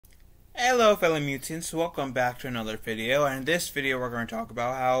Hello fellow mutants, welcome back to another video, and in this video we're going to talk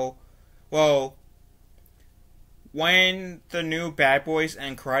about how, well, when the new Bad Boys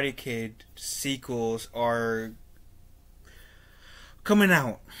and Karate Kid sequels are coming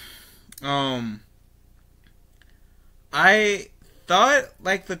out. I thought,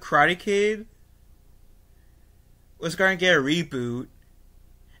 like, the Karate Kid was going to get a reboot,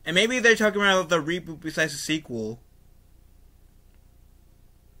 and maybe they're talking about the reboot besides the sequel.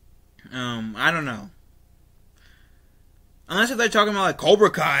 I don't know. Unless if they're talking about, like, Cobra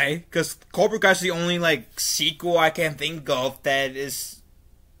Kai, because Cobra Kai is the only, like, sequel I can think of that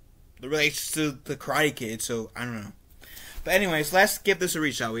relates to the Karate Kid, so I don't know. But anyways, let's give this a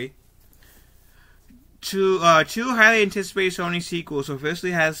read, shall we? Two highly anticipated Sony sequels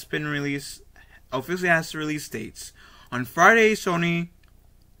officially has release dates. On Friday, Sony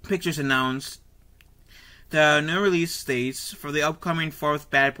Pictures announced the new release dates for the upcoming fourth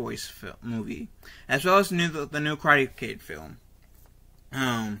Bad Boys movie, as well as the new Karate Kid film.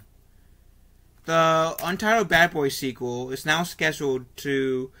 The untitled Bad Boys sequel is now scheduled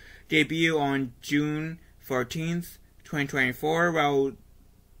to debut on June 14th, 2024, while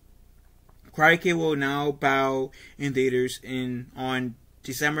Karate Kid will now bow in theaters on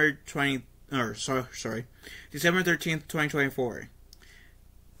December 13th, 2024.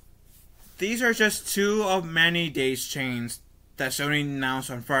 These are just two of many dates changed that Sony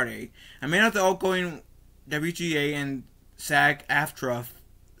announced on Friday. Amid the ongoing WGA and SAG-AFTRA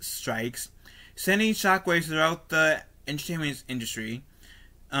strikes, sending shockwaves throughout the entertainment industry,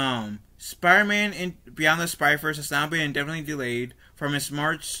 Spider-Man Beyond the Spider-Verse has now been indefinitely delayed from its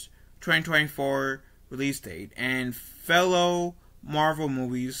March 2024 release date, and fellow Marvel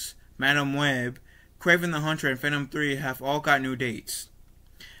movies, Madam Web, Kraven the Hunter, and Venom 3 have all got new dates.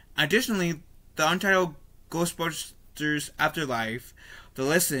 Additionally, the untitled Ghostbusters Afterlife, The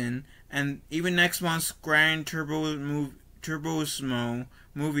Listen, and even next month's Gran Turismo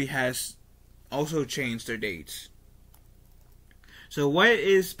movie has also changed their dates. So what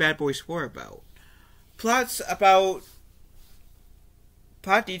is Bad Boys 4 about? Plot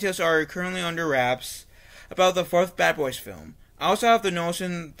details are currently under wraps about the fourth Bad Boys film. I also have the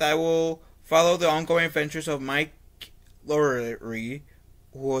notion that will follow the ongoing adventures of Mike Lowry,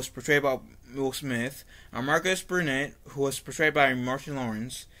 who was portrayed by Will Smith, and Marcus Burnett, who was portrayed by Martin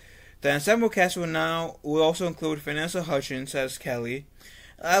Lawrence. The ensemble cast will also include Vanessa Hudgens as Kelly,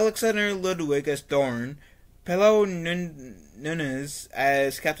 Alexander Ludwig as Dorn, Pelo Nunes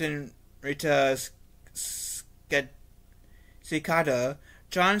as Captain Rita Cicada,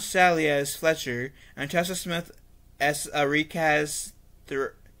 John Sally as Fletcher, and Tessa Smith as a recast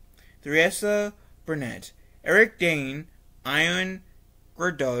Theresa Burnett. Eric Dane, Ian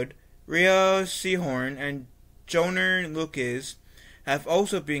Gerdud, Rhea Seehorn, and Joner Lucas have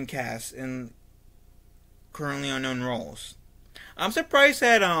also been cast in currently unknown roles. I'm surprised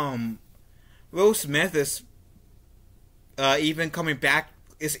that Will Smith is even coming back,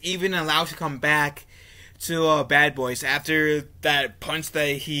 is even allowed to come back to Bad Boys after that punch that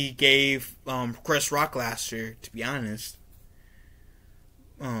he gave Chris Rock last year, to be honest.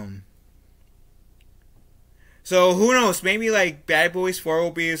 So who knows? Maybe like Bad Boys 4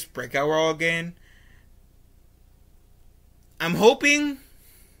 will be his breakout role again. I'm hoping.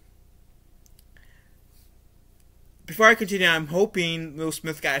 Before I continue, I'm hoping Will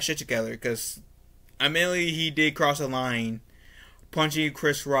Smith got his shit together, because admittedly he did cross a line, punching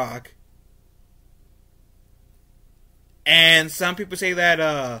Chris Rock. And some people say that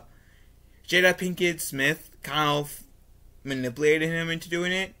Jada Pinkett Smith kind of manipulated him into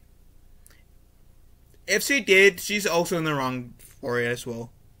doing it. If she did, she's also in the wrong for it as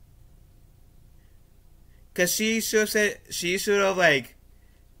well. Because she should have like,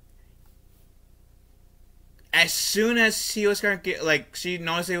 as soon as she was going to get, like, she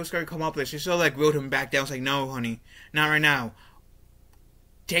noticed it was going to come up with it, she should have, like, wheeled him back down. It's like, no, honey, not right now.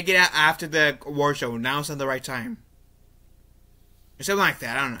 Take it out after the award show. Now's not the right time. Or something like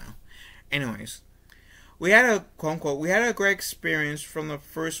that, I don't know. Anyways, we had a great experience from the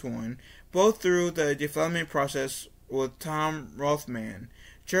first one, both through the development process with Tom Rothman,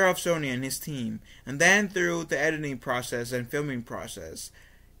 chair of Sony, and his team, and then through the editing process and filming process.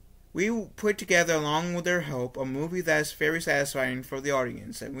 We put together, along with their help, a movie that is very satisfying for the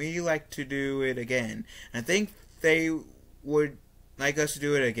audience, and we like to do it again. I think they would like us to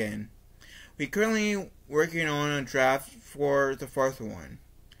do it again. We're currently working on a draft for the fourth one,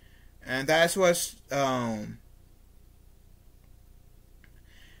 and that's what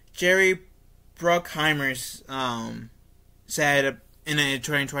Jerry Bruckheimer said in a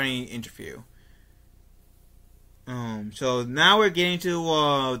 2020 interview. So now we're getting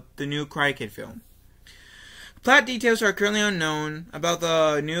to the new Karate Kid film. Plot details are currently unknown about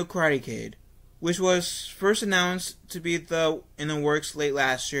the new Karate Kid, which was first announced to be in the works late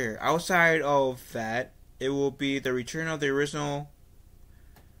last year. Outside of that, it will be the return of the original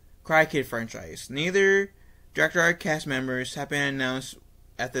Karate Kid franchise. Neither director or cast members have been announced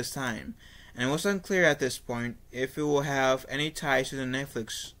at this time, and it was unclear at this point if it will have any ties to the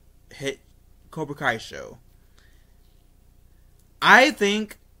Netflix hit Cobra Kai show. I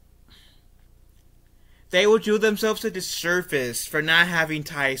think they will do themselves a disservice for not having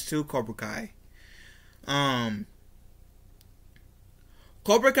ties to Cobra Kai.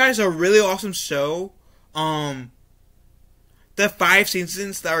 Cobra Kai is a really awesome show. The 5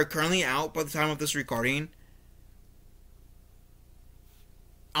 seasons that are currently out by the time of this recording,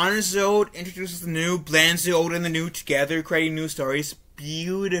 on its own, introduces the new, blends the old and the new together, creating new stories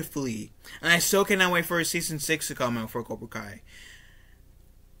beautifully. And I still cannot wait for season 6 to come out for Cobra Kai.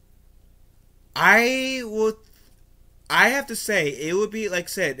 I have to say, it would be, like I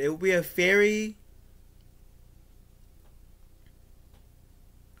said, it would be a very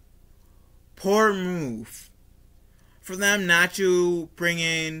poor move for them not to bring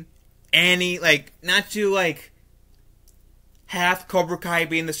in any, not to, have Cobra Kai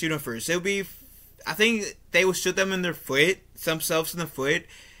be in this universe. It would be, I think they would shoot them in their foot, themselves in the foot,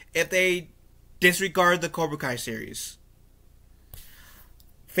 if they disregard the Cobra Kai series.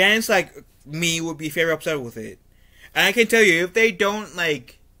 Fans like me would be very upset with it. And I can tell you, if they don't,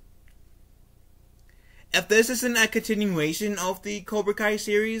 if this isn't a continuation of the Cobra Kai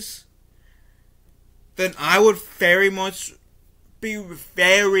series, then I would very much be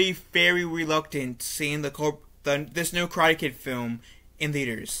very, very reluctant seeing this new Karate Kid film in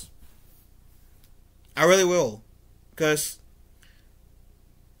theaters. I really will. Because,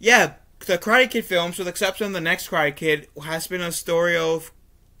 yeah, the Karate Kid films, with the exception of the next Karate Kid, has been a story of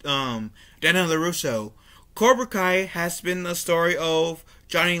Daniel LaRusso. Cobra Kai has been the story of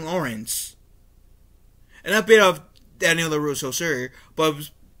Johnny Lawrence. And a bit of Daniel LaRusso, sure,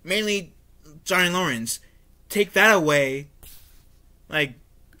 but mainly Johnny Lawrence. Take that away, then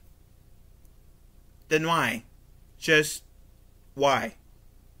why? Just why?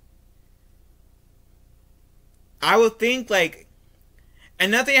 I would think,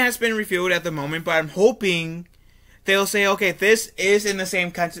 and nothing has been revealed at the moment, but I'm hoping they'll say, okay, this is in the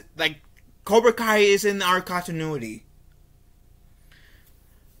same Cobra Kai is in our continuity.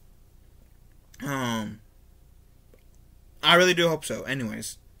 I really do hope so.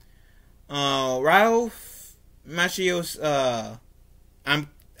 Anyways, Ralph Macchio's, and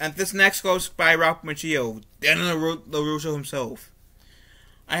this next goes by Ralph Macchio, Daniel LaRusso himself.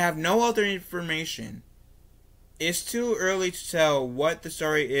 I have no other information. It's too early to tell what the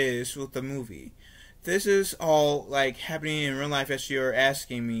story is with the movie. This is all happening in real life as you're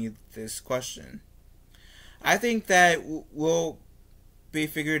asking me this question. I think that will be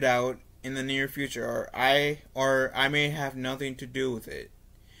figured out in the near future, or I may have nothing to do with it.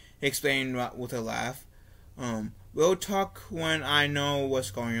 He explained with a laugh. We'll talk when I know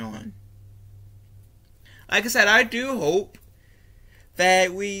what's going on. Like I said, I do hope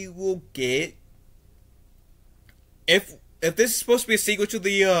that we will get, if this is supposed to be a sequel to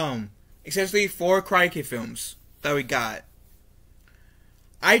the essentially 4 Karate Kid films that we got,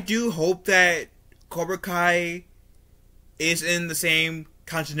 I do hope that Cobra Kai is in the same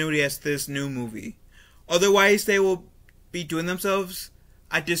continuity as this new movie. Otherwise, they will be doing themselves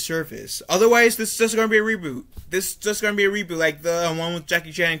a disservice. Otherwise, this is just going to be a reboot. This is just going to be a reboot, like the one with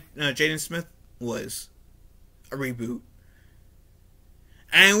Jackie Chan and Jaden Smith was a reboot.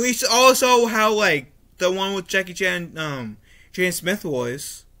 And we all saw how the one with Jackie Chan, Jaden Smith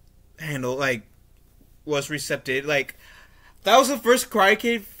was handled, was recepted. That was the first Karate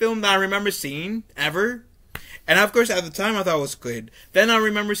Kid film that I remember seeing ever. And of course, at the time, I thought it was good. Then I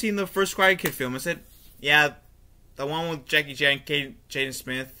remember seeing the first Karate Kid film. I said, yeah, the one with Jackie Chan, Jaden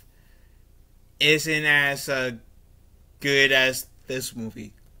Smith isn't as good as this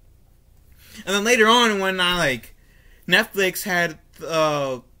movie. And then later on, when Netflix had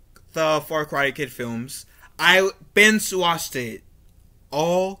the 4 Karate Kid films, I binge watched it.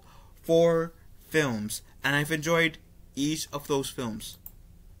 All 4 films. And I've enjoyed each of those films.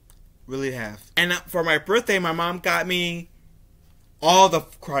 Really have. And for my birthday, my mom got me all the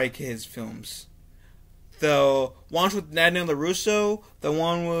Karate Kids films. The ones with Daniel LaRusso, the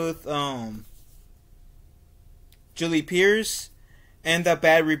one with Julie Pierce, and the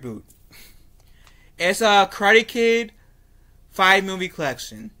Bad Reboot. It's a Karate Kid 5 movie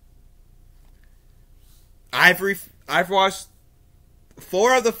collection. I've watched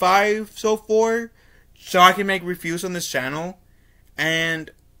 4 of the 5 so far, so I can make reviews on this channel.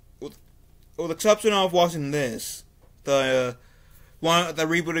 And with the exception of watching this, the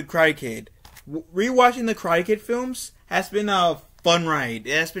rebooted Karate Kid, rewatching the Karate Kid films has been a fun ride.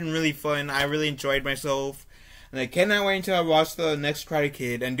 It has been really fun. I really enjoyed myself, and I cannot wait until I watch the next Karate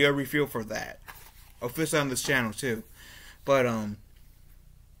Kid and do a review for that. Officially on this channel too. But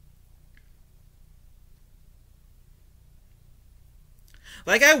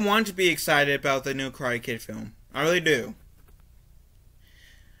like, I want to be excited about the new Karate Kid film. I really do.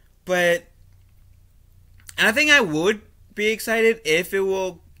 And I think I would be excited if it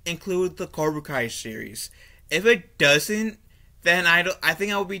will include the Cobra Kai series. If it doesn't, then I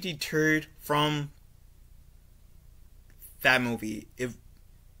think I will be deterred from that movie. If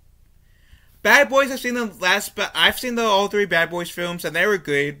Bad Boys, I've seen all three Bad Boys films and they were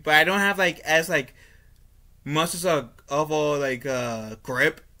good, but I don't have as much of a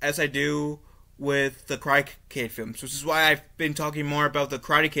grip as I do with the Karate Kid films, which is why I've been talking more about the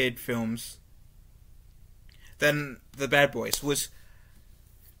Karate Kid films than the Bad Boys. Which,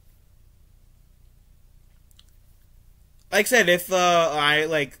 like I said, if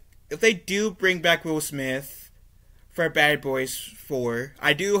they do bring back Will Smith for Bad Boys 4,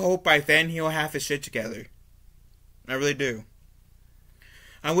 I do hope by then he'll have his shit together. I really do.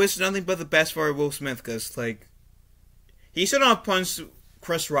 I wish nothing but the best for Will Smith, because he should not punch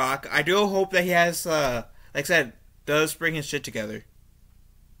Chris Rock. I do hope that he has, like I said, does bring his shit together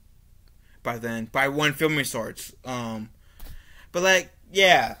by then, by when filming starts. But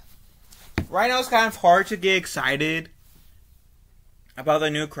yeah, right now it's kind of hard to get excited about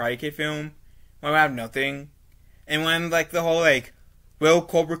the new Karate Kid film when I have nothing, and when the whole will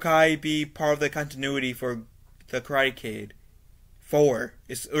Cobra Kai be part of the continuity for the Karate Kid 4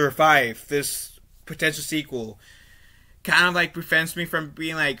 or 5, this potential sequel, kind of prevents me from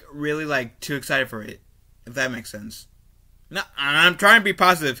being really too excited for it, if that makes sense. No, I'm trying to be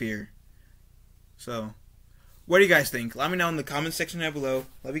positive here. So, what do you guys think? Let me know in the comment section down below.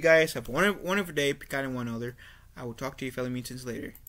 Love you guys. Have a wonderful day. Be kind to one another. I will talk to you fellow mutants later.